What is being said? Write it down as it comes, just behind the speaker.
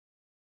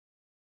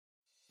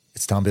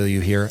It's Tom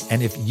Bilyeu here.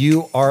 And if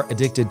you are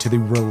addicted to the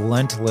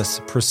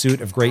relentless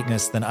pursuit of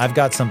greatness, then I've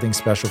got something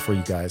special for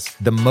you guys.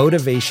 The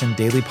Motivation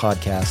Daily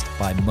Podcast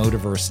by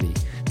Motiversity.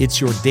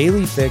 It's your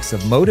daily fix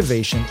of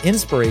motivation,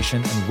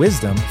 inspiration, and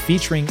wisdom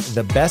featuring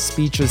the best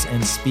speeches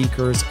and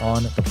speakers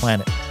on the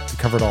planet. We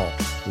cover it all.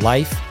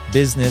 Life,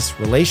 business,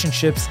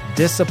 relationships,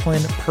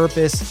 discipline,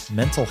 purpose,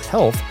 mental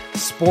health,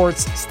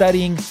 sports,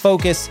 studying,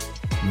 focus,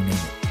 you name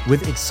it.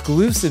 With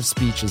exclusive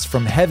speeches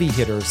from heavy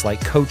hitters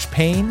like Coach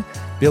Payne,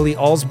 Billy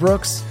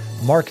Alsbrooks,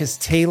 Marcus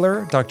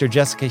Taylor, Dr.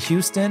 Jessica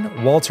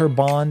Houston, Walter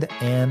Bond,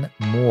 and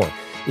more.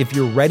 If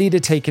you're ready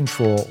to take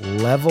control,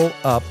 level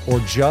up, or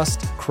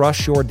just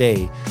crush your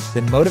day,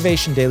 then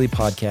Motivation Daily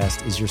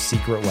Podcast is your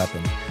secret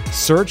weapon.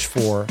 Search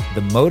for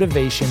the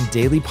Motivation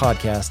Daily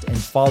Podcast and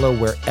follow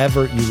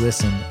wherever you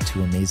listen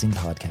to amazing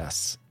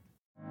podcasts.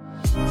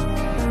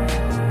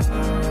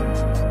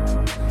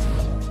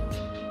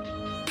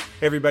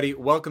 Hey everybody,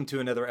 welcome to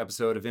another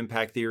episode of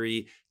Impact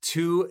Theory.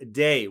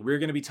 Today, we're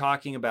going to be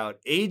talking about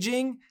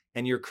aging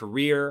and your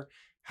career,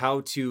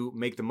 how to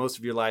make the most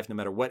of your life no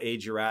matter what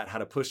age you're at, how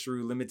to push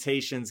through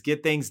limitations,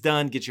 get things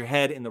done, get your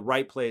head in the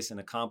right place, and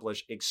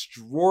accomplish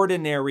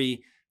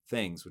extraordinary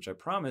things, which I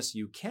promise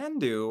you can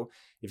do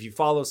if you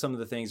follow some of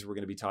the things we're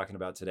going to be talking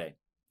about today.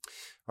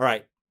 All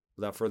right,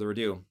 without further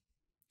ado,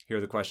 here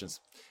are the questions.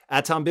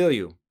 At Tom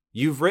Bilyeu,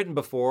 you've written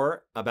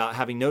before about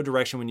having no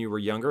direction when you were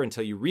younger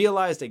until you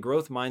realized a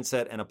growth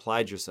mindset and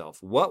applied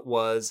yourself. What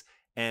was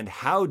and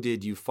how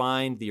did you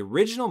find the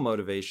original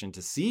motivation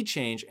to see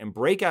change and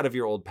break out of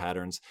your old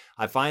patterns?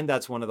 I find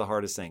that's one of the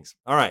hardest things.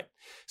 All right.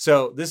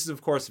 So this is,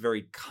 of course, a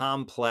very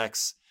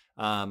complex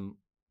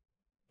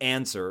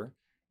answer.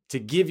 To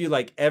give you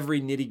like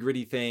every nitty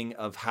gritty thing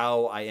of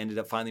how I ended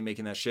up finally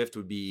making that shift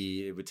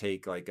it would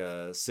take like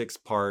a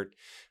 6-part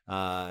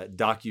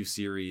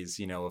docu-series,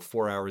 of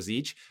 4 hours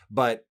each.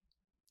 But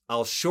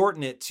I'll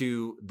shorten it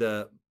to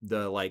the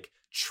like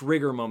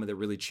trigger moment that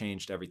really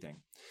changed everything.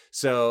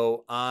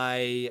 So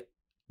I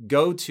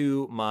go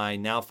to my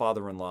now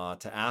father-in-law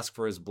to ask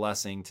for his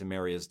blessing to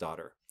marry his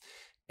daughter.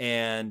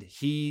 And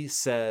he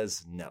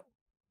says no.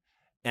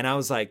 And I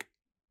was like,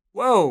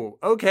 whoa,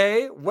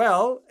 okay,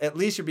 well, at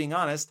least you're being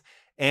honest.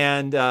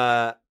 And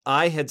I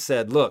had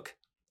said, look,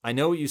 I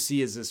know what you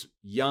see as this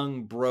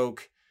young,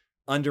 broke,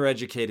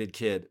 undereducated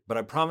kid, but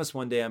I promise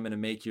one day I'm going to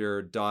make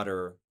your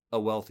daughter a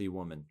wealthy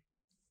woman.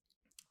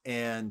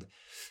 And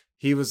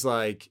he was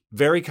like,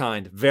 very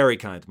kind, very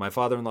kind. My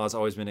father-in-law has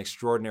always been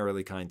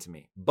extraordinarily kind to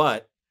me,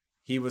 but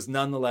he was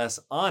nonetheless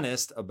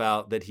honest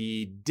about that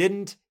he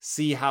didn't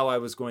see how I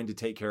was going to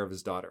take care of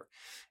his daughter.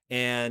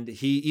 And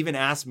he even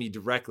asked me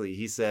directly,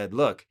 he said,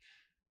 look,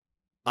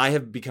 I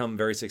have become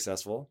very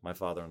successful, my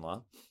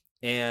father-in-law,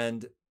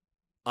 and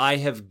I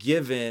have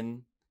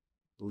given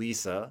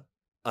Lisa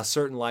a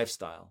certain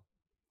lifestyle.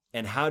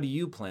 And how do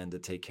you plan to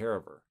take care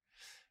of her?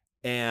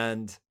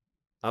 And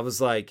I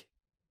was like,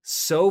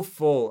 so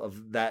full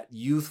of that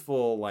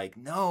youthful, like,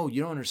 no,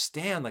 you don't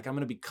understand. Like, I'm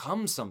going to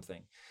become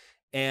something.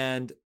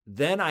 And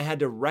then I had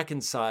to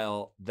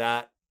reconcile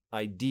that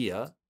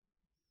idea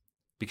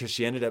because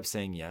she ended up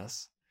saying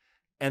yes.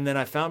 And then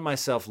I found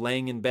myself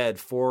laying in bed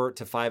 4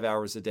 to 5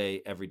 hours a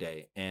day, every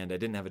day. And I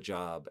didn't have a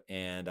job.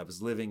 And I was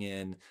living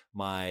in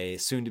my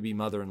soon-to-be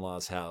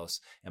mother-in-law's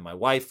house. And my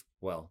wife,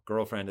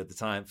 girlfriend at the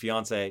time,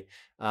 fiance,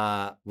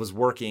 was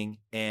working.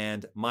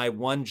 And my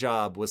one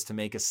job was to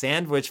make a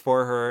sandwich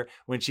for her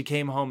when she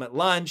came home at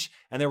lunch.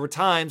 And there were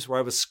times where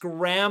I was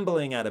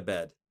scrambling out of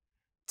bed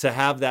to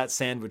have that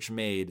sandwich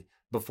made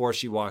before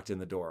she walked in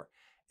the door.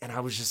 And I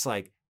was just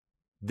like,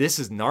 this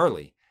is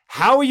gnarly.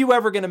 How are you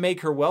ever going to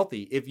make her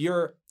wealthy if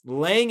you're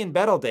laying in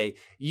bed all day?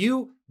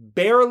 You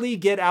barely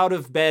get out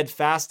of bed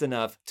fast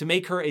enough to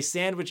make her a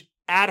sandwich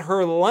at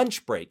her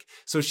lunch break.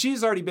 So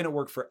she's already been at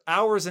work for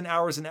hours and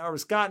hours and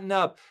hours, gotten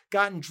up,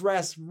 gotten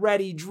dressed,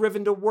 ready,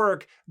 driven to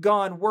work,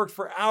 gone, worked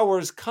for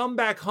hours, come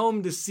back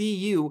home to see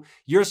you.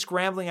 You're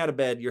scrambling out of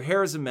bed. Your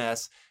hair is a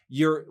mess.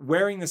 You're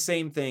wearing the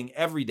same thing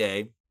every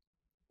day.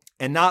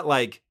 And not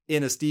like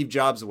in a Steve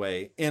Jobs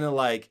way, in a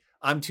like,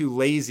 I'm too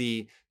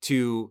lazy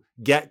to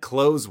get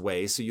clothes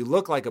way. So you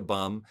look like a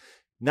bum,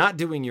 not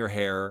doing your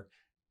hair.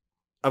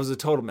 I was a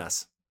total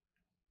mess.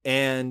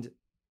 And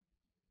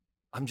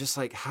I'm just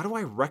like, how do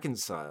I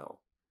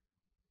reconcile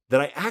that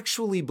I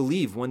actually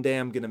believe one day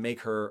I'm going to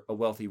make her a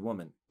wealthy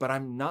woman, but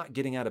I'm not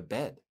getting out of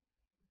bed?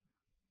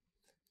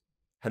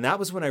 And that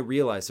was when I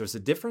realized there's a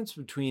difference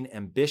between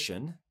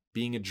ambition,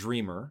 being a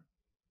dreamer,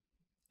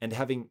 and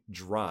having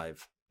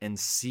drive and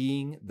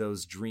seeing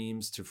those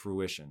dreams to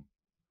fruition.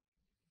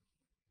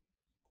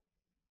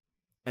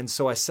 And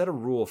so I set a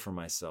rule for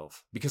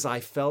myself because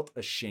I felt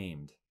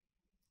ashamed.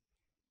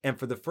 And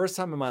for the first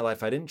time in my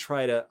life, I didn't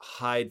try to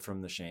hide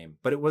from the shame,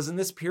 but it was in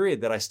this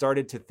period that I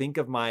started to think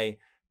of my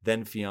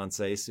then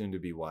fiance, soon to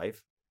be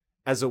wife,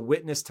 as a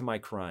witness to my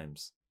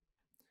crimes.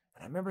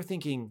 And I remember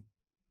thinking,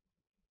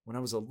 when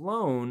I was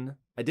alone,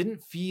 I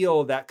didn't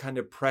feel that kind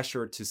of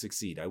pressure to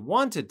succeed. I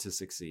wanted to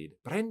succeed,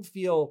 but I didn't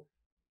feel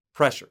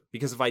pressure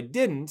because if I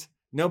didn't,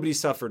 Nobody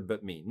suffered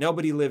but me.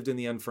 Nobody lived in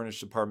the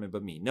unfurnished apartment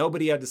but me.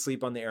 Nobody had to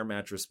sleep on the air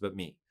mattress but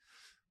me.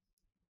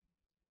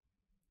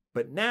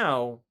 But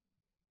now,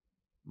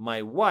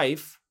 my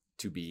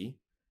wife-to-be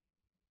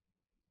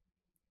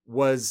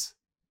was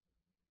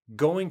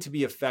going to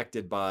be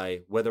affected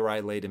by whether I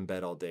laid in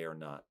bed all day or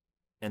not.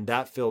 And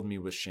that filled me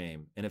with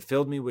shame. And it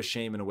filled me with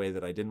shame in a way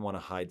that I didn't want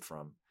to hide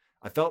from.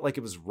 I felt like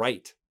it was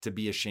right to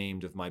be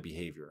ashamed of my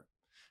behavior.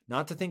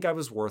 Not to think I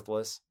was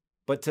worthless,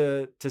 but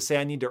to say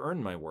I need to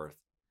earn my worth.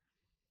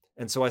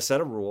 And so I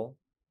set a rule,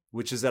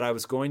 which is that I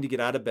was going to get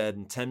out of bed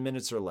in 10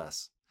 minutes or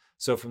less.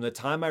 So from the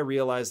time I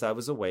realized I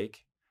was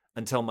awake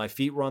until my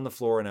feet were on the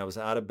floor and I was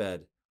out of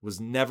bed was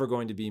never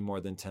going to be more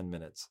than 10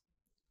 minutes.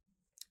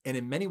 And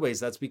in many ways,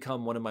 that's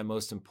become one of my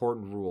most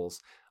important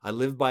rules. I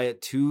live by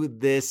it to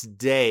this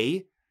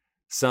day,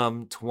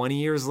 some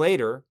 20 years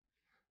later,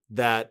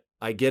 that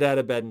I get out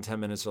of bed in 10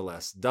 minutes or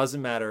less.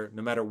 Doesn't matter.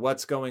 No matter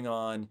what's going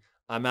on,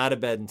 I'm out of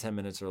bed in 10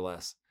 minutes or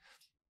less.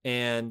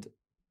 And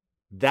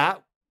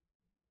that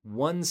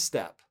one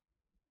step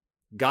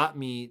got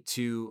me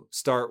to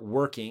start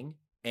working,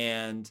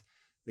 and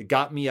it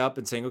got me up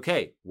and saying,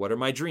 okay, what are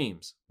my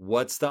dreams?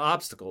 What's the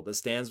obstacle that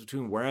stands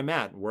between where I'm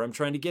at and where I'm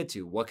trying to get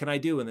to? What can I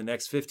do in the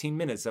next 15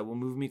 minutes that will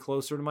move me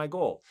closer to my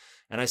goal?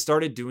 And I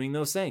started doing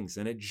those things,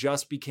 and it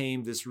just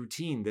became this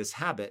routine, this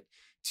habit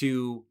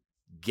to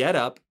get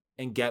up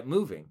and get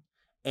moving.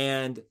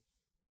 And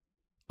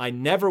I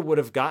never would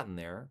have gotten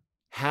there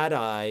had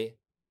I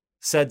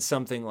said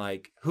something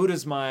like, who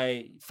does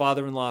my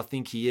father-in-law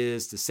think he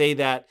is to say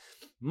that?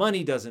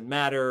 Money doesn't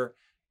matter.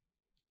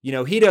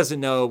 He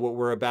doesn't know what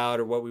we're about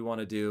or what we want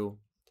to do.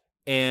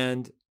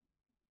 And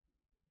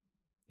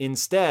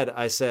instead,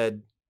 I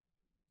said,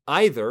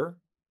 either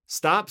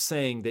stop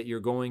saying that you're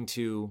going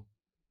to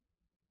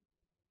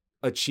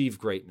achieve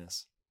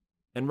greatness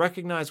and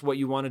recognize what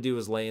you want to do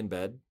is lay in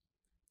bed.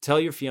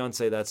 Tell your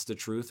fiance that's the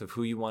truth of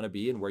who you want to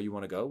be and where you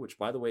want to go, which,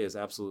 by the way, is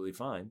absolutely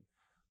fine.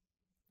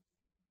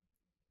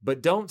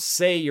 But don't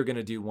say you're going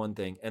to do one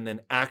thing and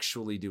then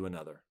actually do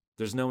another.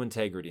 There's no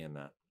integrity in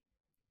that.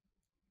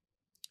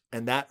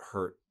 And that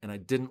hurt. And I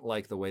didn't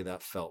like the way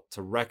that felt,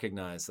 to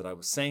recognize that I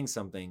was saying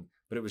something,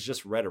 but it was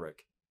just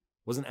rhetoric.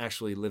 Wasn't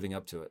actually living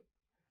up to it.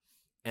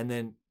 And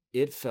then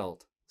it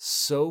felt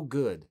so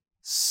good,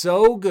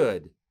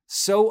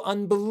 so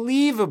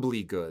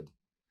unbelievably good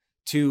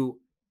to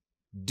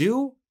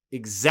do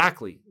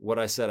exactly what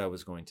I said I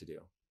was going to do.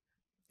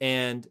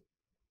 And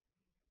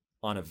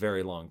on a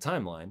very long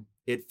timeline,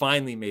 it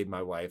finally made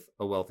my wife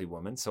a wealthy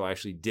woman. So I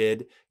actually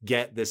did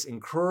get this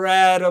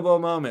incredible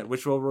moment,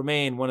 which will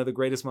remain one of the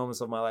greatest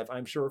moments of my life,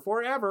 I'm sure,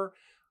 forever,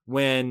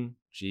 when,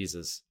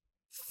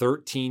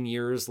 13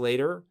 years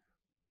later,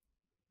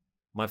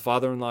 my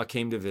father-in-law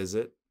came to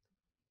visit.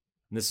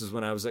 And this is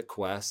when I was at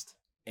Quest.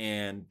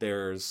 And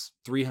there's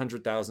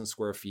 300,000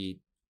 square feet,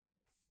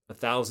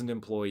 1,000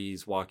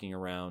 employees walking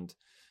around,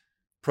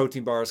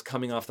 protein bars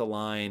coming off the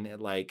line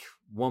at like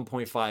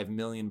 1.5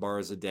 million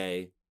bars a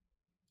day.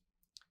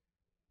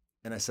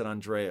 And I said,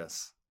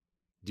 Andreas,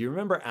 do you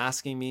remember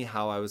asking me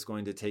how I was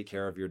going to take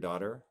care of your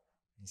daughter?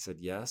 He said,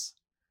 yes.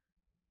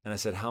 And I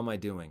said, how am I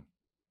doing?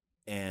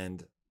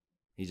 And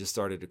he just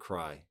started to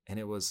cry. And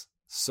it was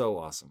so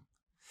awesome.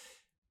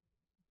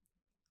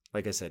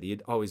 Like I said, he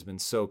had always been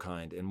so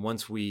kind. And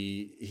once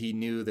he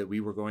knew that we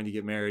were going to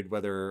get married,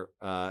 whether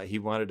he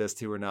wanted us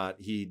to or not,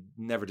 he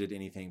never did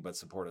anything but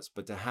support us.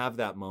 But to have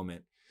that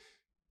moment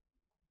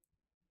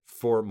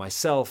for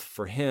myself,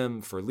 for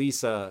him, for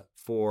Lisa,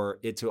 for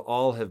it to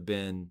all have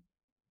been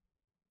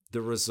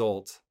the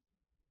result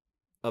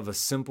of a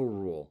simple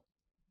rule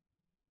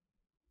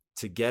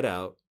to get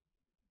out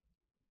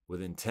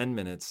within 10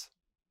 minutes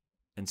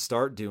and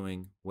start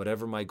doing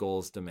whatever my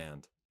goals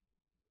demand.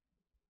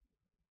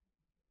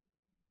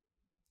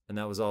 And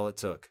that was all it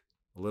took.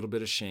 A little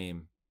bit of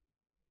shame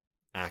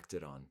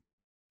acted on.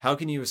 How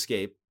can you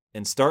escape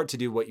and start to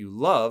do what you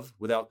love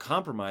without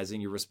compromising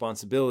your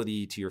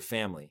responsibility to your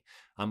family?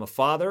 I'm a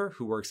father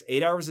who works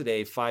 8 hours a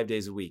day, 5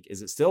 days a week.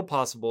 Is it still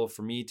possible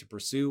for me to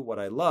pursue what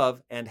I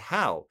love, and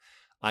how?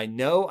 I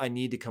know I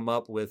need to come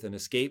up with an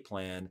escape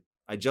plan.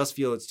 I just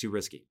feel it's too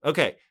risky.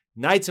 Okay,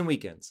 nights and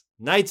weekends.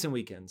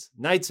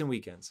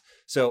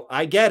 So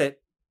I get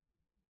it.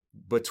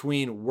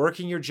 Between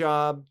working your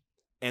job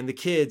and the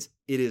kids,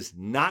 it is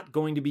not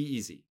going to be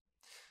easy.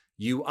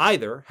 You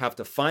either have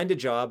to find a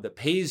job that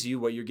pays you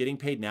what you're getting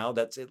paid now,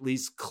 that's at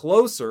least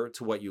closer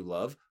to what you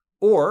love,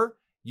 or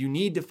you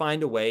need to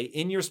find a way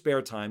in your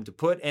spare time to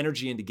put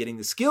energy into getting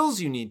the skills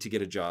you need to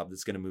get a job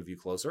that's going to move you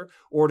closer,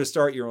 or to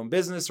start your own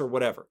business or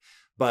whatever.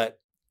 But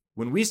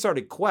when we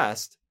started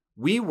Quest,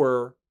 we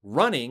were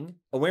running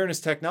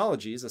Awareness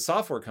Technologies, a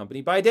software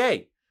company, by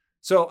day.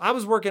 So I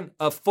was working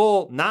a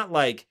full, not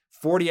like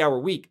 40-hour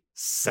week,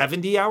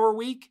 70-hour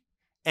week.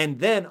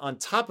 And then on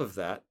top of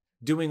that,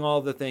 doing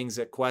all the things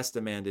that Quest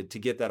demanded to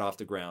get that off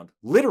the ground.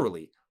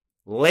 Literally,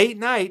 late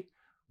night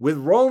with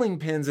rolling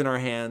pins in our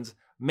hands,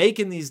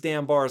 making these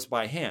damn bars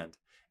by hand.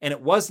 And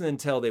it wasn't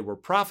until they were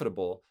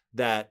profitable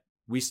that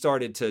we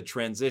started to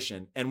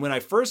transition. And when I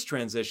first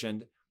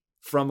transitioned,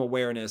 from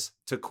awareness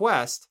to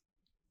Quest,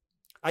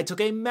 I took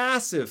a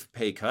massive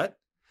pay cut.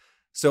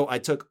 So I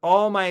took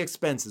all my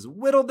expenses,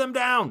 whittled them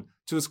down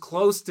to as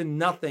close to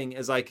nothing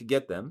as I could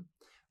get them.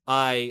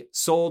 I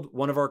sold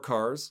one of our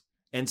cars.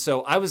 And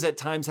so I was at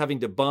times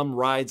having to bum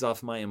rides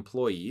off my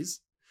employees.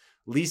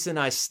 Lisa and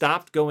I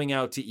stopped going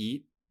out to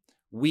eat.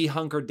 We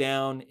hunkered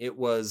down. It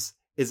was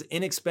as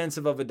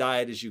inexpensive of a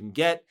diet as you can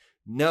get.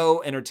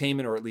 No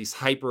entertainment, or at least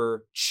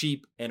hyper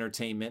cheap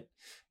entertainment.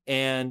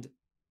 And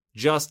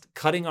just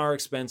cutting our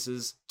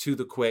expenses to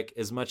the quick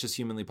as much as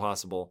humanly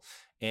possible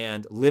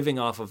and living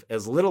off of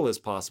as little as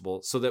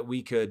possible so that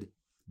we could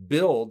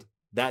build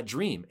that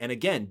dream. And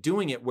again,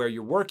 doing it where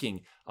you're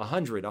working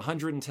 100,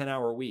 110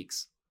 hour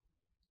weeks.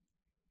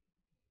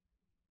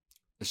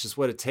 It's just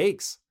what it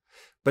takes.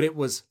 But it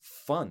was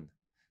fun.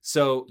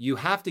 So you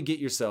have to get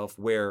yourself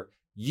where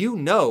you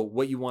know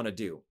what you want to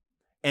do.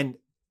 And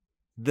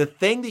the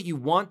thing that you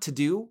want to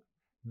do,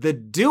 the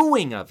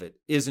doing of it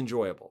is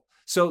enjoyable.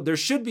 So there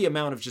should be an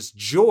amount of just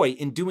joy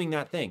in doing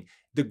that thing.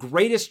 The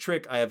greatest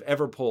trick I have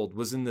ever pulled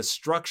was in the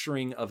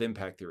structuring of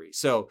impact theory.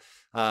 So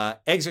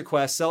exit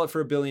Quest, sell it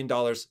for $1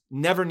 billion,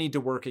 never need to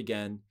work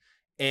again.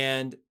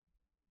 And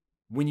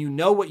when you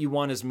know what you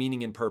want as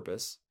meaning and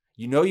purpose,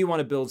 you know you want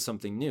to build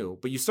something new,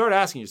 but you start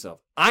asking yourself,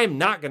 I'm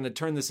not going to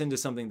turn this into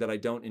something that I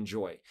don't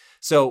enjoy.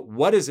 So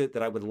what is it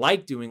that I would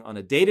like doing on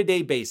a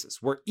day-to-day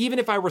basis where even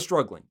if I were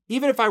struggling,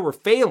 even if I were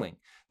failing,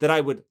 that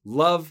I would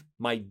love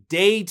my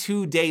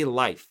day-to-day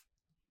life?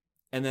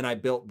 And then I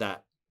built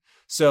that.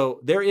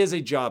 So there is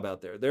a job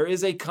out there. There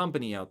is a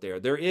company out there.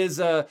 There is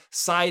a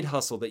side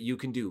hustle that you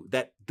can do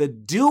that the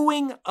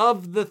doing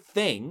of the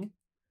thing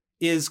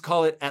is,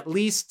 call it at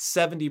least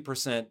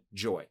 70%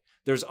 joy.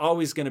 There's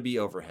always going to be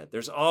overhead.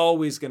 There's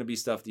always going to be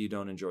stuff that you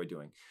don't enjoy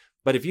doing.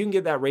 But if you can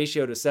get that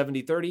ratio to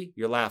 70-30,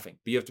 you're laughing.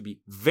 But you have to be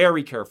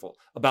very careful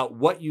about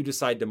what you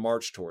decide to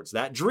march towards.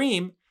 That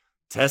dream,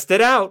 test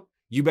it out.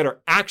 You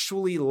better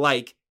actually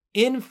like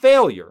in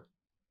failure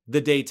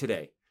the day to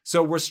day.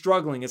 So we're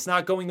struggling. It's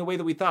not going the way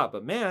that we thought,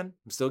 but man,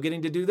 I'm still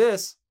getting to do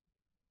this,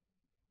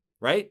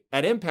 right?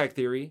 At Impact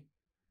Theory,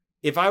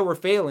 if I were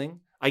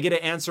failing, I get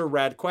to answer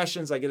rad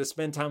questions. I get to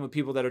spend time with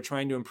people that are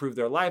trying to improve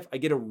their life. I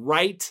get to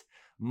write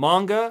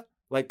manga.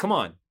 Like, come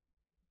on.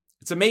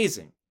 It's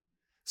amazing.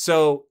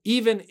 So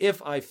even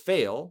if I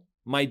fail,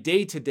 my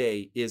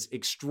day-to-day is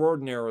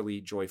extraordinarily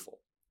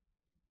joyful.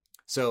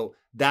 So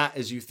that,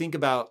 as you think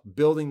about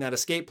building that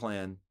escape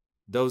plan,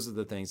 those are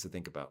the things to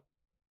think about.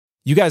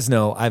 You guys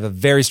know I have a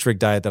very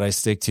strict diet that I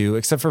stick to,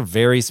 except for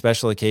very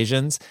special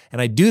occasions. And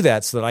I do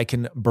that so that I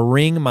can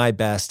bring my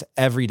best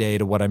every day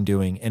to what I'm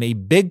doing. And a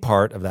big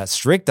part of that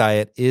strict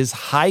diet is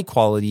high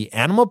quality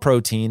animal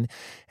protein,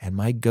 and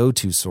my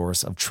go-to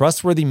source of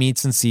trustworthy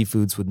meats and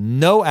seafoods with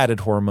no added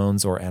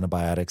hormones or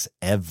antibiotics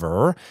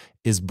ever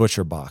is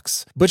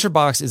ButcherBox.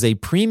 ButcherBox is a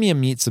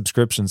premium meat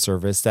subscription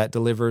service that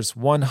delivers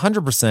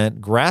 100%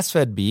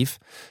 grass-fed beef,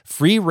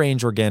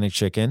 free-range organic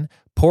chicken,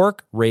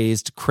 pork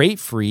raised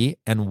crate-free,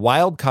 and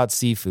wild-caught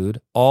seafood,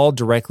 all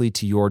directly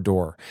to your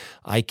door.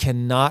 I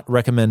cannot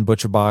recommend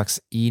ButcherBox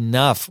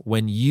enough.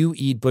 When you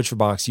eat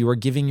ButcherBox, you are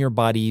giving your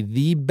body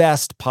the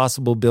best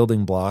possible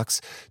building blocks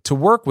to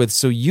work with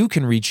so you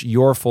can reach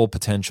your full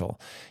potential.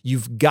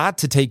 You've got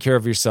to take care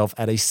of yourself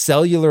at a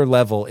cellular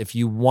level if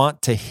you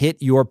want to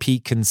hit your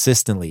peak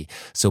consistently.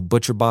 So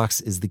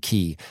ButcherBox is the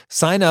key.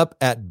 Sign up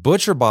at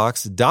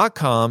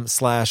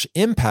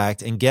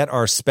butcherbox.com/impact and get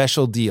our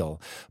special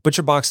deal.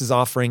 ButcherBox is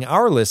offering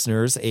our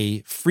listeners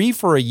a free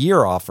for a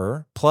year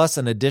offer plus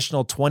an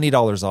additional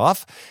 $20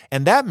 off.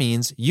 And that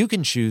means you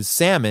can choose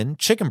salmon,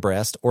 chicken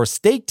breast, or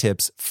steak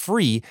tips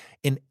free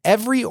in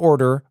every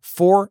order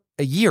for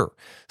a year.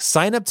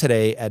 Sign up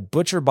today at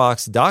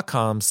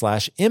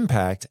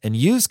butcherbox.com/impact and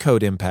use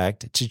code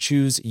IMPACT to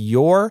choose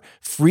your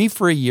free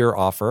for a year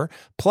offer,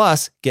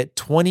 plus get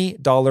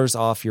 $20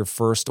 off your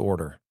first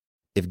order.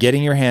 If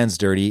getting your hands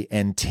dirty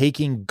and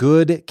taking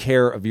good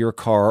care of your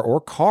car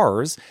or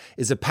cars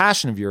is a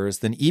passion of yours,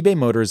 then eBay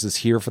Motors is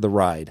here for the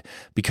ride.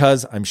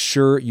 Because I'm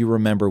sure you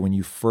remember when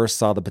you first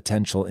saw the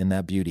potential in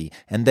that beauty.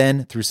 And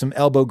then through some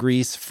elbow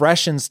grease,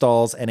 fresh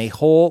installs, and a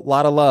whole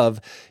lot of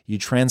love, you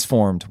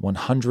transformed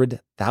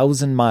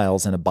 100,000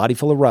 miles and a body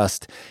full of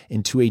rust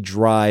into a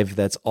drive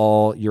that's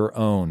all your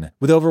own.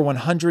 With over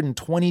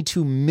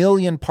 122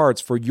 million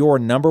parts for your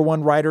number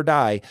one ride or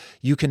die,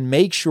 you can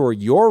make sure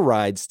your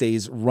ride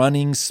stays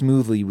running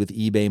smoothly with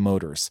eBay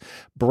Motors.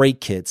 Brake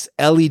kits,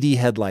 LED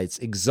headlights,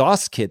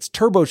 exhaust kits,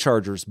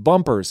 turbochargers,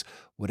 bumpers,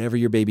 whatever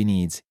your baby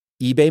needs,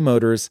 eBay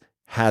Motors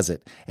has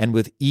it. And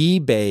with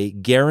eBay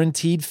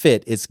Guaranteed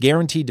Fit, it's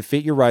guaranteed to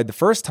fit your ride the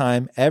first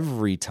time,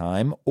 every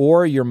time,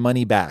 or your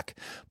money back.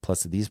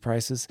 Plus, at these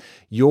prices,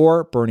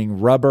 you're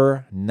burning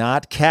rubber,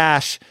 not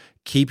cash.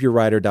 Keep your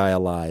ride or die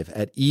alive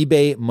at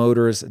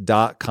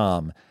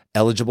ebaymotors.com.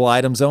 Eligible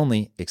items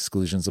only.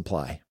 Exclusions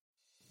apply.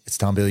 It's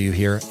Tom Bilyeu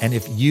here. And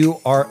if you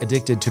are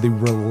addicted to the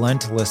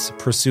relentless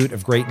pursuit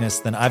of greatness,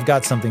 then I've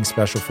got something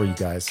special for you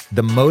guys.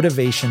 The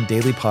Motivation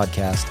Daily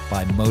Podcast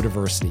by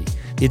Motiversity.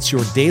 It's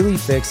your daily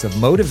fix of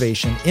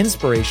motivation,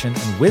 inspiration,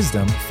 and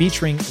wisdom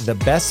featuring the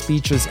best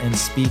speeches and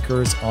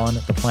speakers on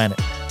the planet.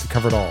 We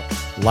cover it all: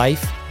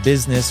 life,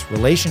 business,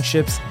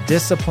 relationships,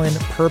 discipline,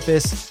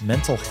 purpose,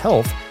 mental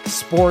health,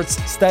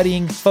 sports,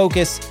 studying,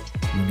 focus,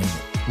 you name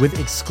it. With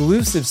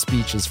exclusive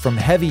speeches from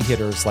heavy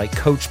hitters like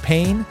Coach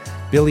Payne,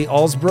 Billy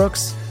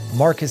Alsbrooks,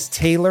 Marcus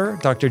Taylor,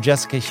 Dr.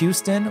 Jessica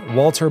Houston,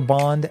 Walter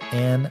Bond,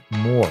 and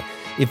more.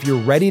 If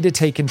you're ready to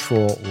take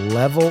control,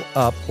 level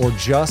up, or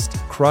just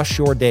crush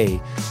your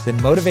day,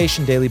 then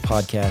Motivation Daily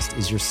Podcast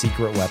is your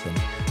secret weapon.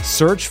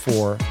 Search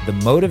for the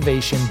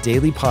Motivation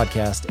Daily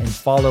Podcast and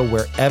follow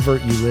wherever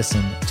you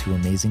listen to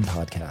amazing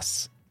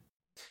podcasts.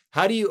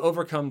 How do you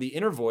overcome the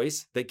inner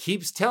voice that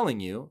keeps telling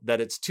you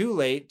that it's too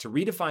late to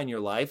redefine your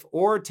life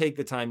or take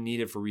the time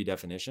needed for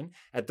redefinition?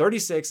 At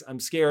 36, I'm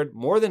scared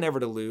more than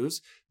ever to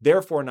lose,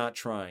 therefore not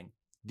trying.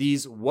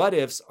 These what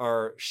ifs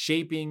are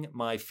shaping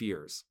my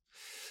fears.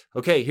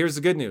 Okay, here's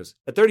the good news.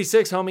 At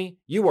 36, homie,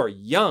 you are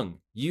young.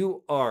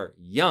 You are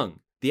young.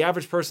 The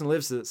average person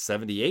lives to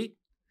 78.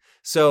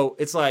 So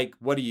it's like,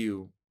 what are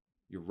you?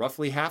 You're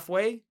roughly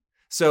halfway.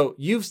 So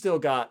you've still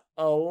got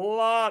a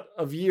lot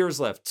of years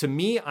left. To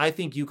me, I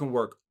think you can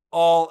work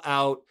all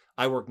out.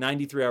 I work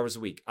 93 hours a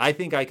week. I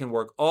think I can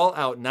work all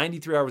out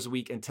 93 hours a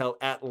week until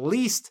at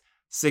least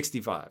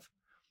 65.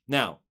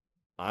 Now,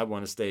 I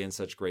want to stay in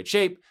such great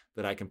shape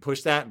that I can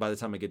push that. And by the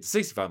time I get to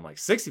 65, I'm like,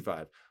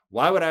 65?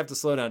 Why would I have to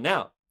slow down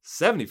now?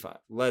 75.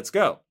 Let's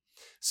go.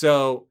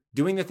 So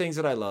doing the things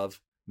that I love,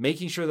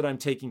 making sure that I'm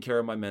taking care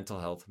of my mental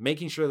health,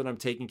 making sure that I'm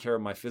taking care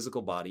of my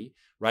physical body,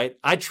 right?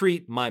 I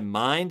treat my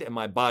mind and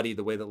my body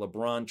the way that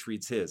LeBron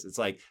treats his. It's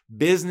like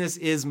business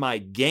is my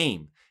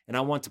game, and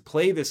I want to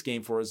play this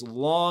game for as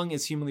long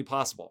as humanly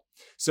possible.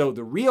 So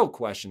the real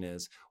question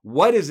is,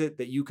 what is it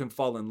that you can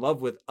fall in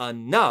love with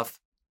enough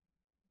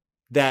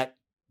that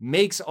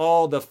makes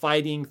all the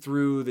fighting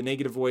through the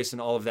negative voice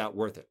and all of that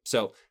worth it?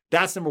 So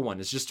that's number one,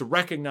 is just to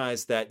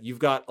recognize that you've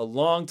got a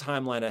long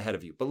timeline ahead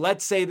of you. But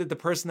let's say that the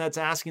person that's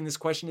asking this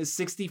question is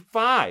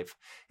 65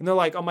 and they're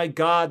like, oh my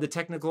God, the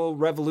technical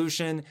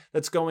revolution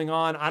that's going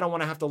on, I don't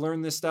want to have to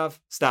learn this stuff.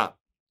 Stop.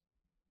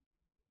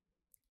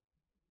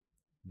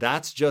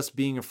 That's just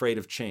being afraid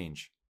of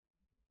change.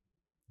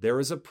 There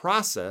is a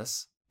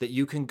process that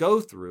you can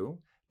go through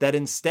that,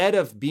 instead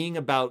of being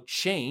about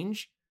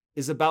change,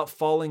 is about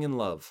falling in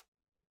love.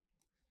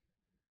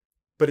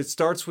 But it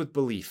starts with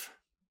belief.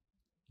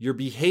 Your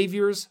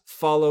behaviors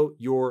follow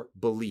your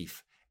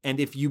belief. And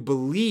if you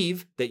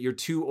believe that you're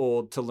too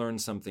old to learn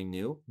something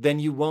new, then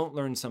you won't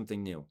learn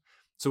something new.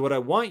 So what I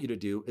want you to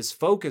do is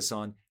focus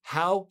on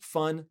how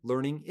fun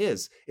learning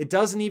is. It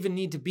doesn't even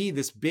need to be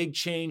this big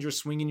change or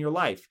swing in your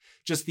life.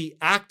 Just the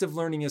act of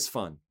learning is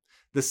fun.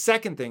 The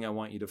second thing I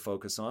want you to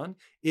focus on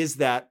is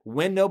that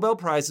when Nobel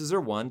Prizes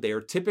are won, they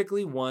are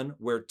typically won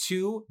where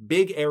two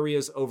big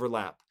areas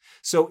overlap.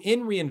 So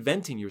in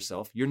reinventing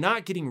yourself, you're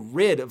not getting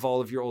rid of all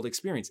of your old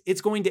experience.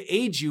 It's going to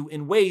aid you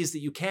in ways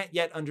that you can't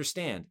yet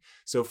understand.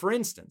 So for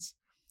instance,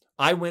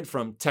 I went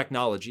from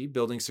technology,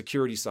 building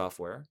security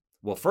software,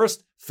 well,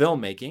 first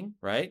filmmaking,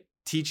 right?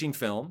 Teaching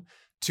film,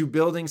 to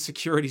building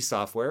security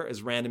software,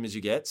 as random as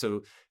you get.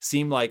 So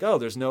seemed like, oh,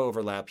 there's no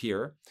overlap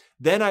here.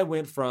 Then I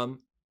went from,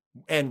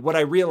 and what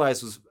I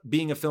realized was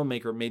being a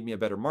filmmaker made me a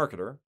better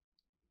marketer.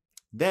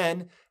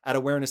 Then at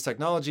Awareness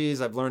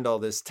Technologies, I've learned all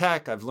this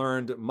tech. I've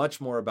learned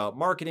much more about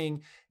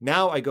marketing.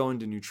 Now I go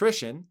into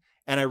nutrition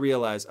and I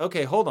realize,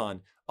 okay, hold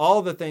on.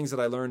 All the things that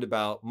I learned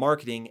about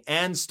marketing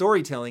and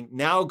storytelling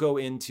now go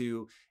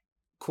into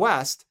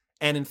Quest.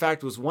 And in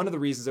fact, was one of the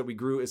reasons that we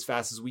grew as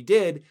fast as we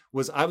did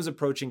was I was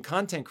approaching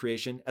content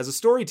creation as a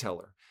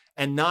storyteller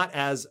and not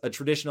as a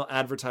traditional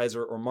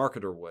advertiser or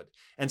marketer would.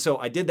 And so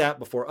I did that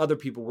before other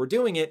people were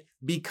doing it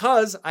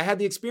because I had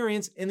the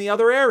experience in the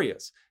other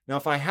areas. Now,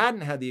 if I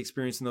hadn't had the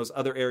experience in those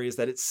other areas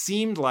that it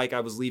seemed like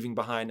I was leaving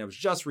behind, I was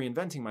just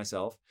reinventing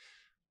myself,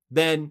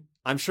 then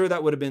I'm sure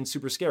that would have been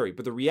super scary.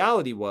 But the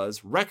reality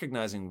was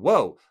recognizing,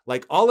 whoa,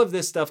 like all of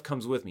this stuff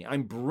comes with me.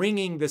 I'm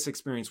bringing this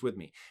experience with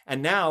me.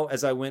 And now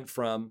as I went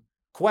from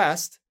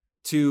Quest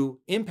to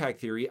impact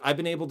theory, I've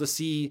been able to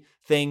see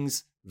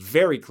things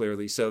very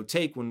clearly. So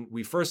take when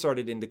we first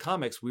started into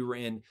comics, we were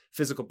in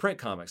physical print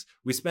comics.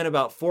 We spent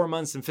about 4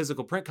 months in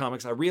physical print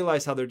comics. I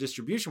realized how their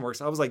distribution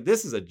works. I was like,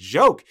 this is a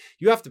joke.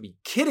 You have to be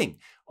kidding.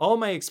 All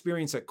my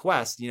experience at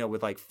Quest,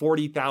 with like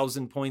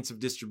 40,000 points of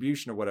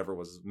distribution or whatever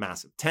was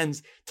massive.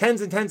 Tens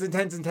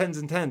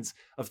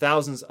of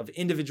thousands of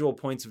individual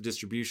points of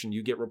distribution.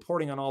 You get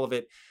reporting on all of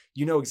it.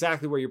 You know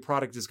exactly where your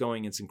product is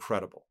going. It's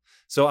incredible.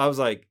 So I was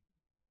like,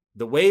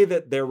 the way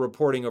that they're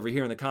reporting over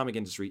here in the comic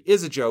industry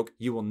is a joke.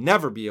 You will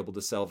never be able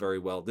to sell very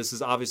well. This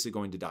is obviously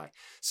going to die.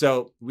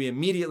 So we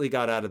immediately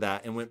got out of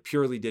that and went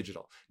purely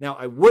digital. Now,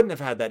 I wouldn't have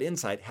had that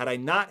insight had I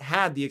not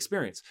had the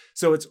experience.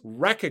 So it's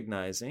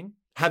recognizing,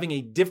 having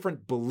a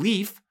different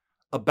belief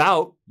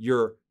about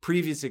your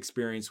previous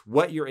experience,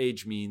 what your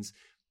age means.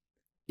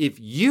 If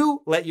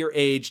you let your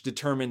age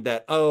determine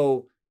that,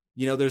 oh,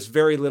 there's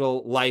very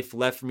little life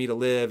left for me to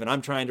live and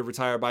I'm trying to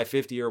retire by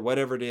 50 or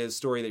whatever it is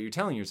story that you're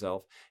telling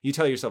yourself, you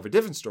tell yourself a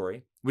different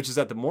story, which is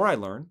that the more I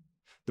learn,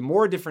 the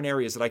more different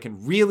areas that I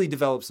can really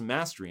develop some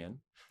mastery in,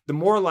 the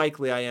more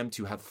likely I am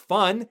to have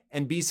fun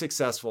and be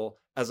successful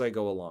as I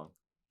go along.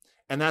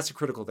 And that's a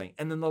critical thing.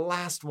 And then the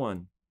last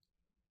one,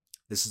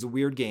 this is a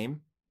weird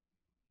game.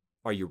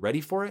 Are you ready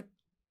for it?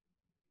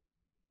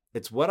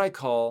 It's what I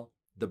call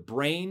the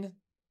brain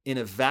in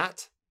a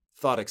vat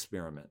thought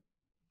experiment.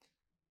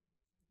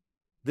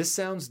 This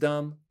sounds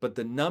dumb, but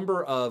the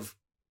number of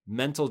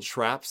mental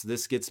traps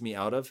this gets me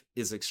out of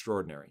is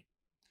extraordinary.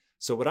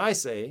 So what I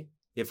say,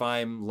 if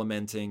I'm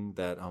lamenting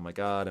that, oh my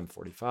God, I'm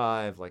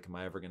 45, like, am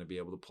I ever going to be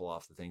able to pull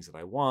off the things that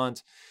I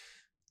want?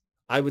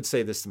 I would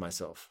say this to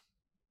myself.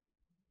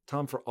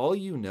 Tom, for all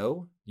you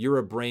know, you're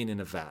a brain in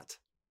a vat.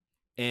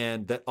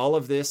 And that all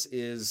of this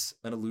is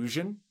an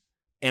illusion.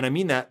 And I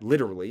mean that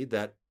literally,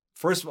 that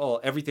first of all,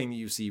 everything that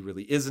you see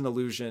really is an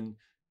illusion.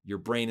 Your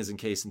brain is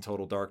encased in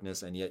total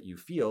darkness, and yet you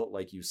feel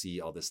like you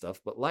see all this stuff,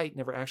 but light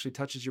never actually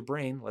touches your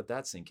brain. Let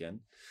that sink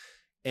in.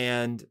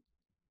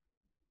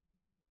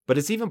 But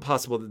it's even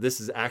possible that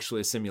this is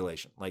actually a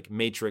simulation, like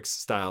Matrix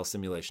style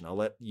simulation.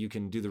 You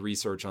can do the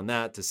research on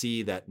that to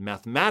see that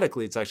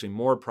mathematically, it's actually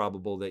more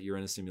probable that you're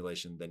in a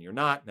simulation than you're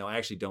not. Now, I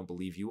actually don't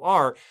believe you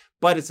are,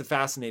 but it's a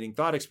fascinating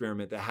thought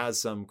experiment that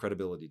has some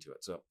credibility to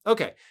it. So,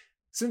 okay,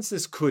 since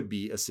this could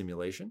be a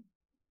simulation,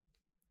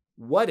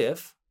 what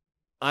if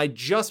I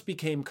just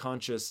became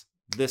conscious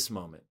this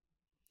moment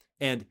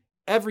and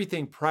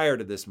everything prior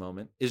to this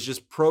moment is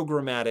just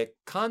programmatic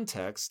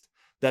context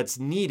that's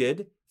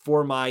needed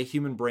for my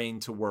human brain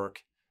to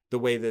work the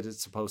way that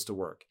it's supposed to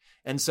work.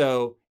 And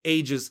so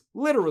age is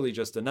literally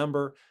just a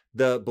number.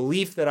 The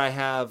belief that I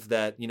have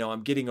that,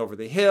 I'm getting over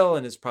the hill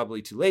and it's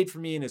probably too late for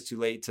me and it's too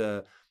late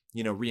to,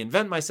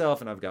 reinvent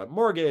myself and I've got a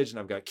mortgage and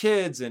I've got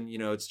kids and,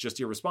 it's just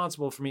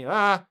irresponsible for me.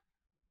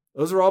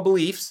 Those are all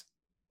beliefs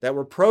that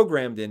were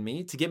programmed in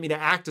me to get me to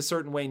act a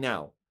certain way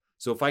now.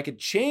 So if I could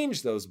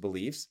change those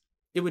beliefs,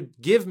 it would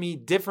give me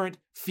different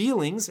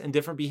feelings and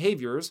different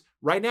behaviors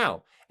right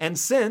now. And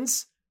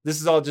since this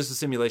is all just a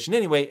simulation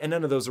anyway, and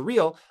none of those are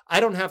real, I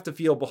don't have to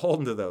feel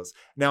beholden to those.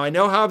 Now, I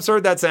know how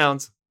absurd that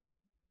sounds.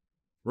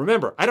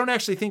 Remember, I don't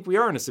actually think we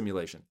are in a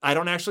simulation. I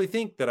don't actually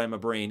think that I'm a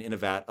brain in a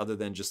vat other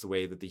than just the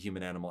way that the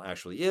human animal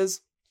actually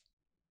is.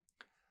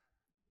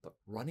 But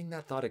running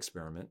that thought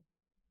experiment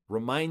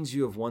reminds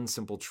you of one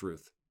simple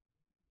truth.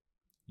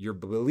 Your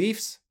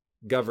beliefs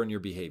govern your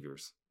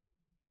behaviors.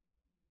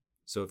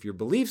 So if your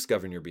beliefs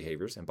govern your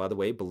behaviors, and by the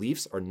way,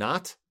 beliefs are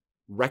not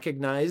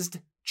recognized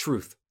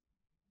truth.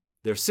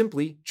 They're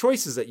simply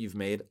choices that you've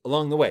made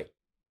along the way.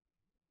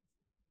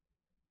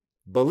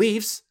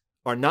 Beliefs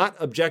are not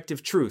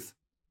objective truth.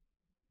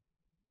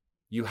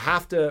 You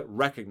have to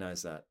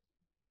recognize that.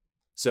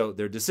 So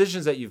they're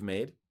decisions that you've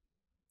made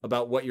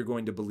about what you're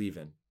going to believe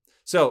in.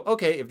 So,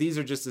 okay, if these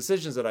are just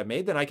decisions that I've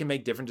made, then I can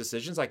make different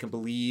decisions. I can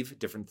believe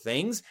different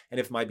things. And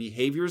if my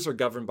behaviors are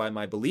governed by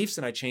my beliefs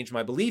and I change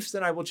my beliefs,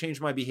 then I will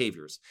change my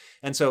behaviors.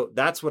 And so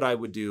that's what I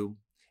would do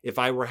if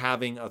I were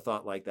having a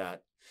thought like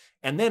that.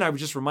 And then I would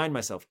just remind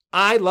myself,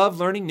 I love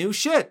learning new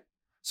shit.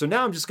 So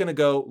now I'm just going to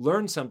go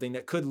learn something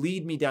that could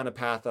lead me down a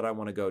path that I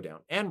want to go down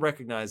and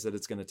recognize that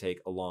it's going to take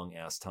a long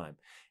ass time.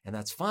 And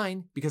that's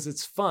fine because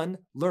it's fun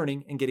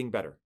learning and getting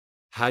better.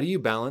 How do you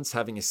balance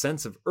having a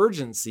sense of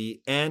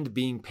urgency and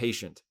being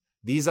patient?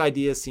 These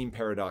ideas seem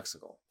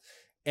paradoxical.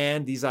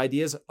 And these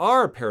ideas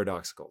are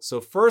paradoxical.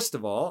 So first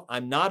of all,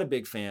 I'm not a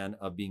big fan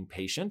of being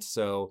patient.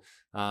 So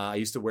I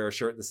used to wear a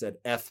shirt that said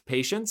F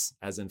patience,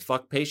 as in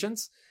fuck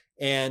patience.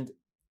 And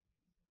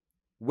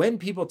when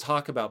people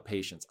talk about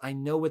patience, I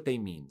know what they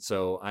mean.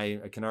 So I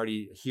can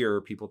already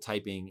hear people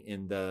typing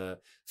in the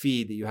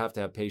feed that you have to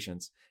have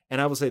patience. And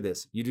I will say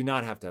this, you do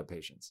not have to have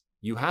patience.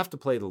 You have to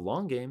play the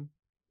long game.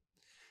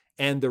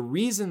 And the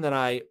reason that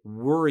I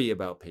worry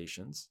about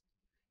patience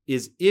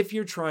is if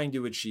you're trying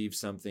to achieve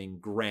something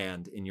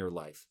grand in your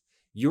life,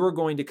 you're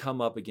going to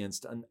come up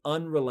against an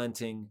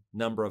unrelenting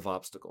number of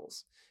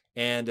obstacles.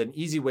 And an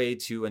easy way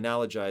to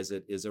analogize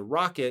it is a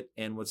rocket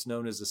and what's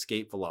known as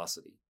escape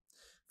velocity.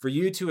 For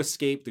you to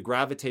escape the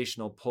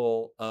gravitational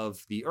pull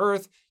of the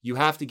Earth, you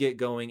have to get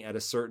going at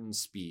a certain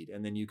speed,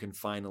 and then you can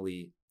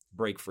finally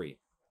break free.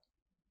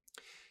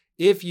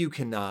 If you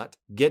cannot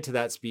get to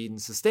that speed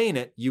and sustain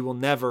it, you will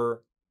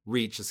never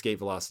reach escape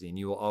velocity, and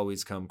you will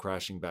always come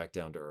crashing back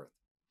down to Earth.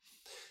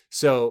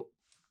 So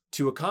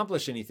to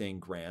accomplish anything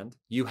grand,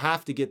 you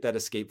have to get that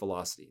escape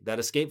velocity. That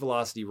escape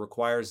velocity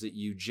requires that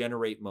you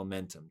generate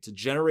momentum. To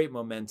generate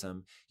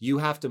momentum, you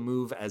have to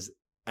move as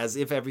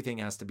if everything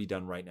has to be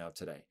done right now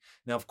today.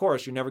 Now, of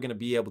course, you're never going to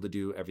be able to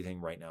do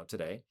everything right now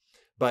today.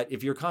 But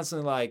if you're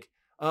constantly like,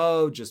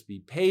 oh, just be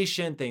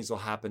patient, things will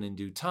happen in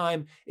due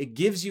time, it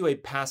gives you a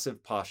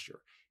passive posture.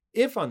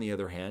 If, on the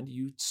other hand,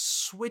 you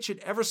switch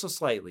it ever so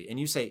slightly and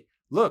you say,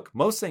 look,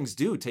 most things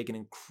do take an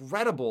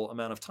incredible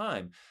amount of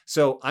time.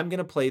 So I'm going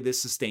to play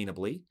this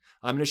sustainably.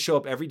 I'm going to show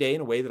up every day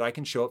in a way that I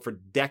can show up for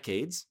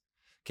decades.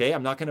 Okay,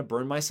 I'm not going to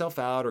burn myself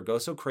out or go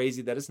so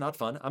crazy that it's not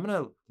fun. I'm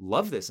going to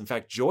love this. In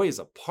fact, joy is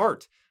a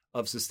part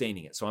of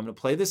sustaining it. So I'm going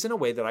to play this in a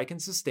way that I can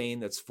sustain,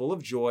 that's full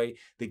of joy,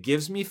 that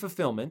gives me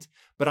fulfillment,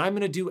 but I'm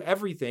going to do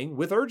everything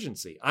with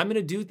urgency. I'm going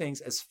to do things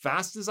as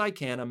fast as I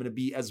can. I'm going to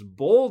be as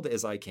bold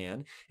as I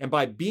can. And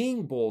by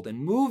being bold and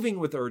moving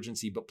with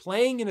urgency, but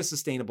playing in a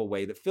sustainable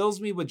way that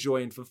fills me with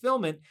joy and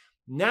fulfillment,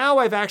 now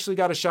I've actually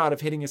got a shot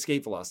of hitting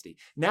escape velocity.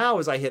 Now,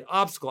 as I hit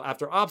obstacle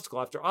after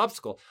obstacle after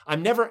obstacle,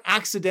 I'm never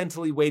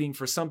accidentally waiting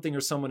for something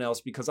or someone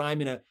else because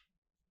I'm in a,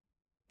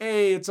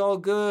 hey, it's all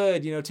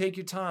good, take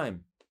your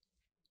time.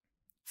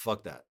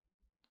 Fuck that.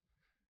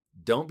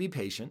 Don't be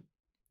patient.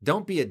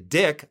 Don't be a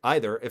dick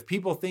either. If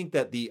people think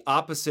that the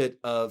opposite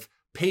of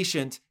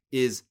patient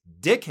is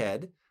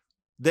dickhead,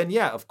 then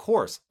yeah, of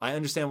course, I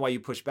understand why you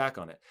push back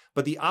on it.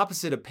 But the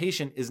opposite of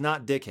patient is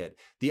not dickhead.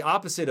 The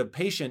opposite of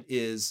patient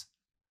is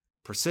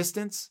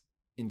persistence,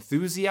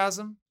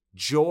 enthusiasm,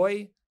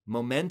 joy,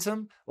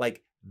 momentum.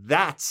 Like,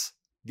 that's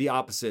the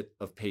opposite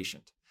of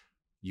patient.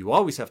 You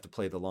always have to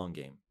play the long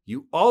game.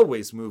 You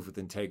always move with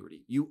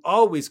integrity. You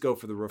always go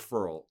for the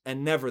referral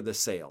and never the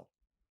sale.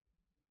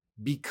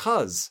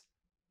 Because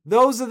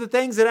those are the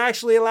things that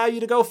actually allow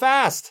you to go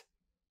fast.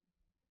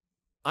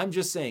 I'm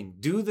just saying,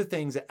 do the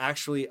things that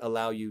actually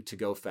allow you to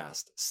go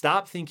fast.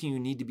 Stop thinking you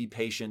need to be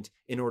patient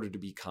in order to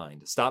be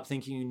kind. Stop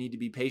thinking you need to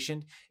be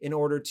patient in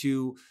order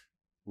to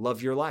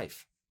love your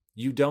life.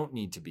 You don't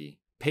need to be.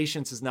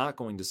 Patience is not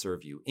going to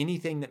serve you.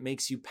 Anything that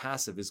makes you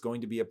passive is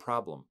going to be a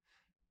problem.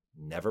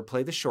 Never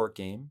play the short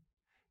game.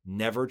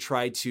 Never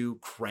try to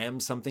cram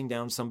something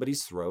down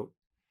somebody's throat.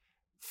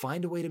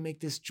 Find a way to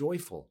make this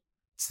joyful.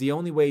 It's the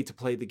only way to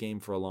play the game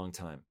for a long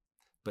time.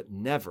 But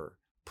never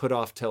put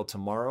off till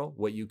tomorrow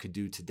what you could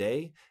do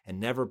today, and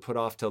never put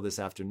off till this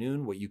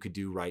afternoon what you could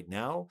do right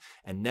now,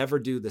 and never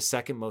do the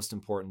second most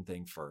important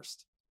thing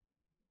first.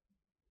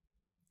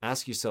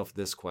 Ask yourself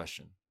this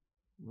question: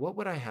 what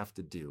would I have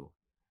to do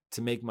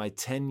to make my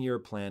 10-year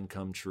plan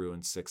come true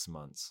in 6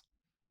 months?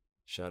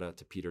 Shout out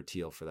to Peter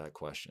Thiel for that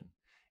question.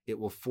 It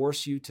will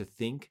force you to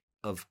think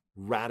of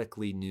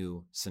radically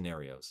new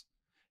scenarios.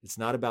 It's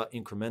not about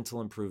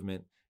incremental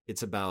improvement.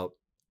 It's about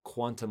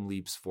quantum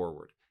leaps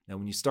forward. Now,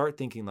 when you start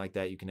thinking like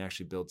that, you can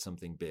actually build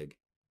something big.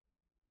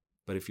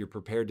 But if you're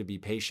prepared to be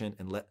patient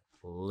and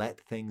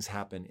let things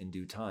happen in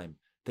due time,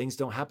 things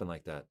don't happen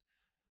like that.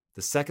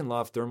 The second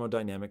law of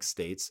thermodynamics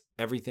states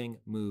everything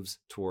moves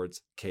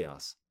towards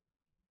chaos.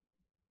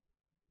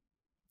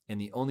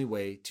 And the only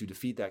way to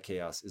defeat that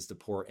chaos is to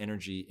pour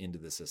energy into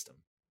the system.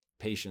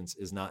 Patience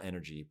is not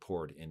energy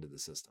poured into the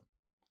system.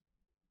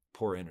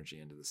 Pour energy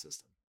into the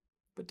system,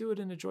 but do it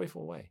in a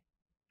joyful way.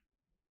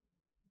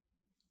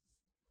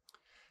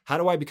 How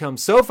do I become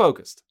so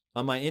focused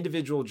on my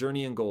individual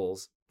journey and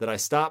goals that I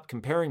stop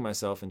comparing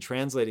myself and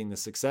translating the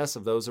success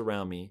of those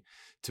around me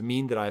to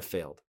mean that I've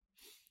failed?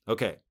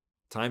 Okay,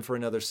 time for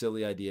another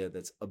silly idea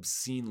that's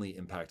obscenely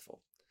impactful.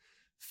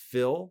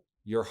 Fill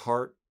your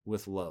heart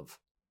with love.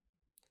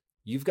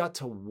 You've got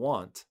to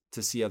want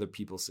to see other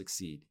people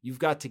succeed. You've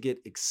got to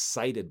get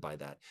excited by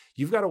that.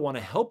 You've got to want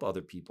to help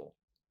other people.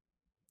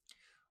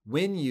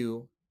 When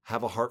you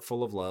have a heart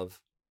full of love,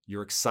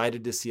 you're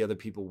excited to see other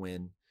people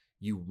win.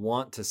 You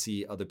want to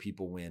see other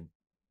people win.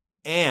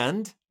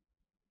 And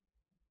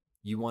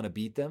you want to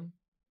beat them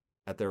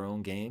at their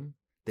own game,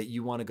 that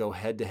you want to go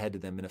head to head to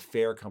them in a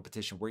fair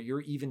competition where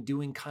you're even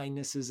doing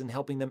kindnesses and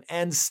helping them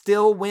and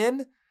still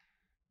win.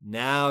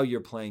 Now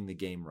you're playing the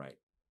game right.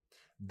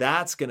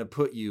 That's going to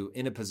put you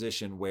in a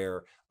position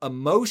where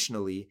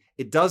emotionally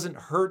it doesn't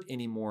hurt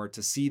anymore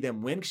to see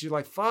them win, because you're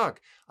like,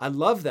 fuck, I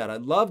love that. I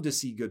love to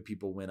see good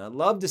people win. I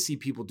love to see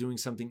people doing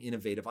something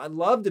innovative. I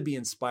love to be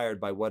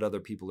inspired by what other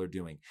people are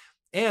doing.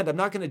 And I'm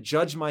not going to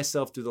judge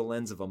myself through the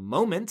lens of a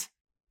moment.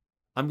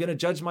 I'm going to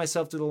judge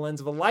myself through the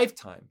lens of a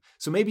lifetime.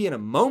 So maybe in a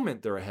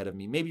moment they're ahead of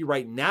me. Maybe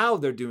right now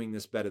they're doing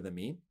this better than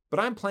me, but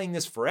I'm playing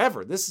this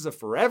forever. This is a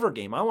forever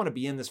game. I want to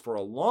be in this for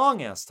a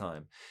long ass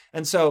time.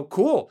 And so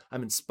cool.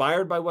 I'm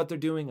inspired by what they're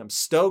doing. I'm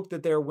stoked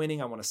that they're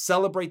winning. I want to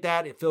celebrate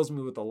that. It fills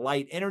me with a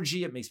light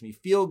energy. It makes me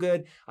feel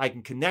good. I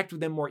can connect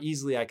with them more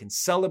easily. I can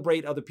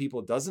celebrate other people.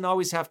 It doesn't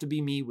always have to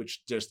be me,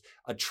 which just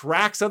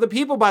attracts other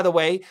people, by the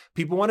way.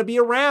 People want to be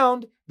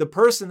around the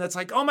person that's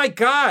like, oh my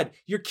God,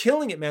 you're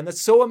killing it, man.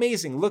 That's so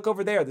amazing. Look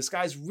over there. This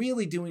guy's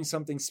really doing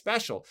something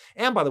special.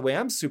 And by the way,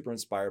 I'm super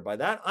inspired by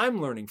that. I'm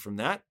learning from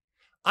that.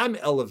 I'm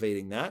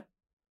elevating that.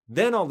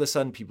 Then all of a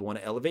sudden people want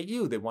to elevate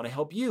you. They want to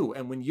help you.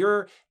 And when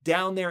you're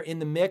down there in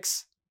the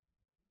mix,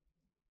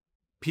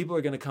 people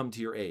are going to come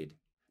to your aid.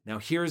 Now,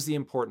 here's the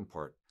important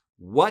part.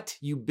 What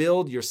you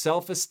build your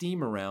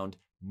self-esteem around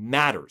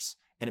matters,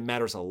 and it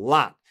matters a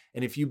lot.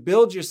 And if you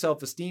build your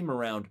self-esteem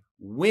around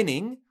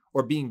winning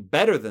or being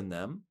better than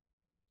them,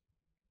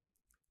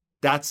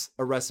 that's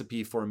a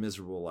recipe for a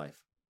miserable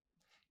life.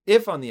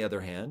 If, on the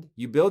other hand,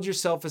 you build your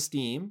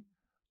self-esteem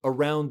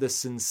around the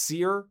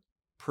sincere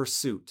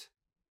pursuit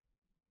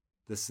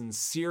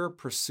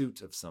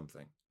of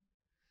something.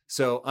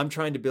 So I'm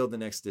trying to build the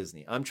next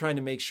Disney. I'm trying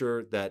to make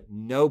sure that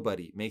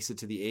nobody makes it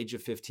to the age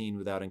of 15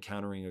 without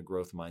encountering a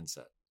growth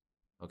mindset.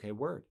 Okay,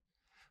 word.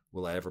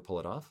 Will I ever pull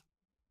it off?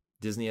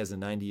 Disney has a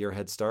 90-year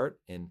head start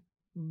and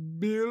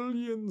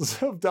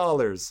billions of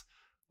dollars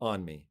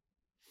on me.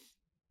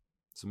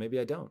 So maybe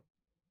I don't.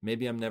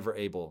 Maybe I'm never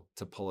able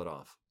to pull it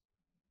off.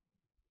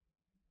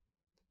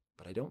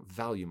 But I don't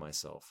value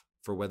myself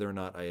for whether or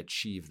not I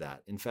achieve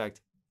that. In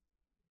fact,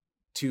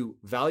 to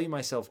value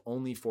myself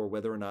only for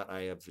whether or not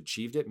I have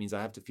achieved it means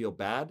I have to feel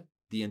bad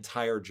the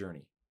entire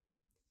journey.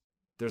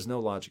 There's no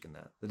logic in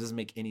that. That doesn't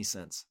make any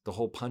sense. The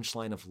whole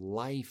punchline of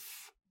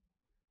life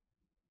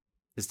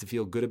is to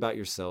feel good about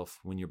yourself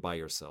when you're by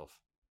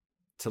yourself,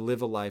 to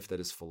live a life that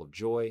is full of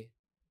joy,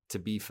 to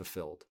be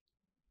fulfilled.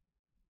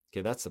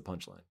 Okay, that's the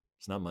punchline.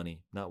 It's not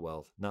money, not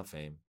wealth, not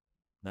fame,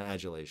 not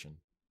adulation,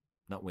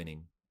 not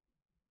winning.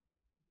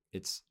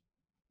 It's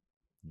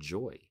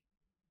joy.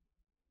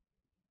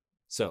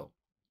 So,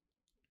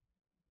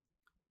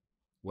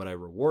 what I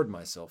reward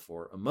myself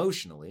for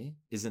emotionally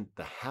isn't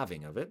the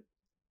having of it.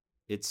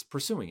 It's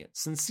pursuing it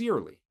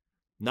sincerely,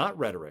 not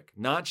rhetoric,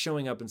 not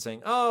showing up and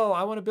saying, oh,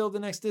 I want to build the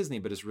next Disney,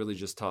 but it's really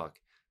just talk.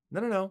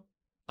 No.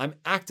 I'm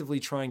actively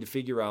trying to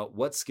figure out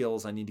what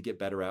skills I need to get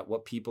better at,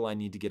 what people I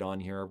need to get on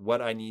here,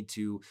 what I need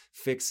to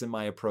fix in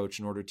my approach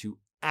in order to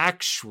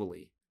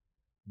actually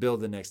build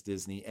the next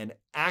Disney and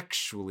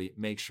actually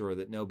make sure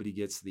that nobody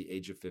gets to the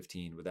age of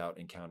 15 without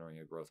encountering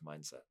a growth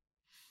mindset.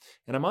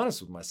 And I'm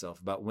honest with myself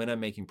about when I'm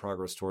making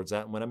progress towards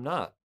that and when I'm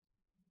not.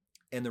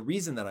 And the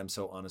reason that I'm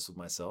so honest with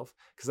myself,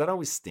 because that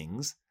always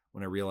stings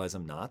when I realize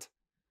I'm not,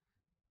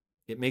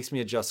 it makes me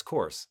adjust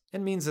course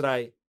and means that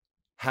I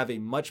have a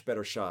much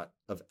better shot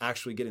of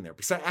actually getting there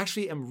because I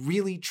actually am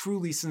really,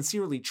 truly,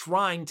 sincerely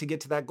trying to get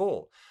to that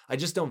goal. I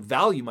just don't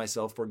value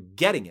myself for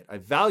getting it. I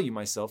value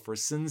myself for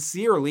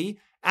sincerely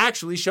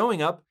actually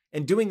showing up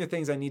and doing the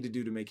things I need to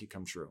do to make it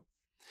come true.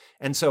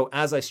 And so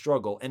as I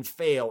struggle and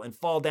fail and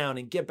fall down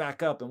and get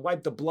back up and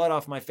wipe the blood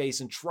off my face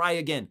and try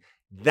again,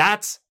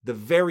 that's the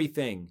very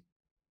thing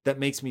that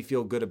makes me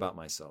feel good about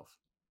myself.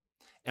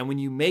 And when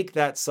you make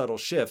that subtle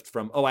shift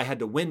from, oh, I had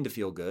to win to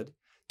feel good,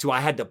 to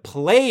I had to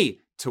play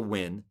to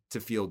win to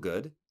feel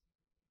good,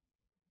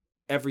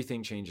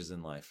 everything changes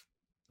in life.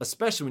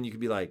 Especially when you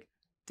could be like,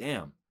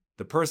 damn,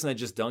 the person that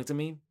just dunked on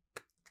me,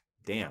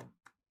 damn,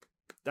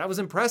 that was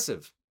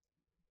impressive.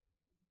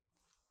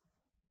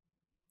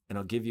 And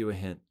I'll give you a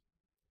hint.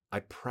 I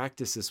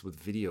practice this with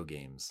video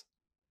games.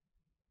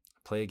 I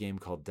play a game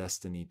called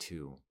Destiny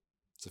 2.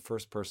 It's a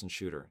first-person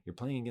shooter. You're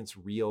playing against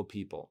real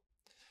people.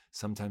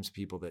 Sometimes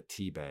people that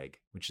teabag,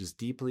 which is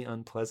deeply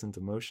unpleasant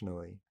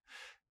emotionally.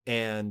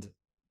 And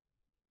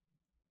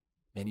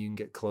you can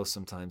get close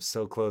sometimes,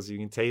 so close you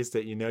can taste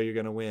it, you know you're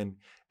going to win,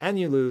 and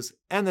you lose,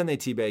 and then they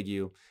teabag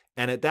you.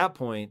 And at that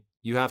point,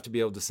 you have to be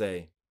able to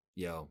say,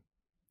 yo,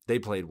 they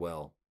played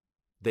well.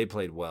 They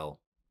played well.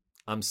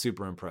 I'm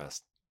super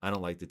impressed. I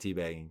don't like the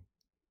teabagging,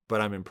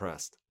 but I'm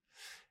impressed.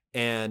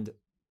 And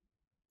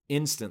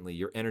instantly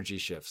your energy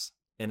shifts.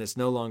 And it's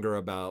no longer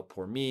about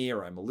poor me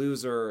or I'm a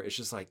loser. It's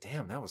just like,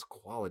 damn, that was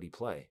quality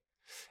play.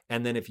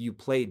 And then if you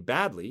played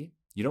badly,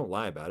 you don't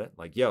lie about it.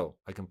 Like, yo,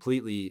 I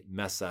completely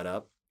messed that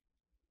up.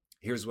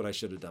 Here's what I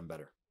should have done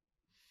better.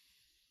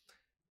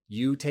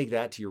 You take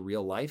that to your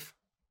real life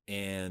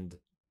and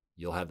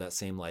you'll have that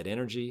same light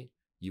energy.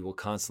 You will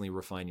constantly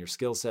refine your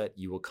skill set.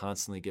 You will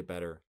constantly get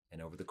better. And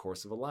over the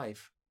course of a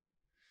life,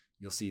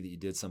 you'll see that you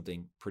did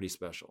something pretty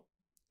special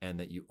and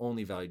that you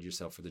only valued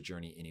yourself for the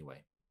journey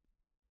anyway.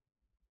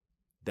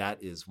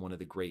 That is one of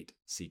the great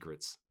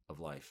secrets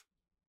of life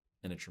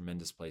and a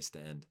tremendous place to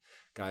end.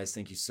 Guys,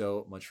 thank you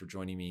so much for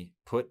joining me.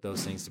 Put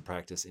those things to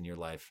practice in your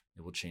life.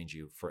 It will change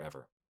you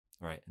forever.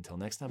 All right, until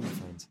next time, my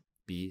friends,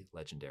 be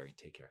legendary.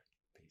 Take care.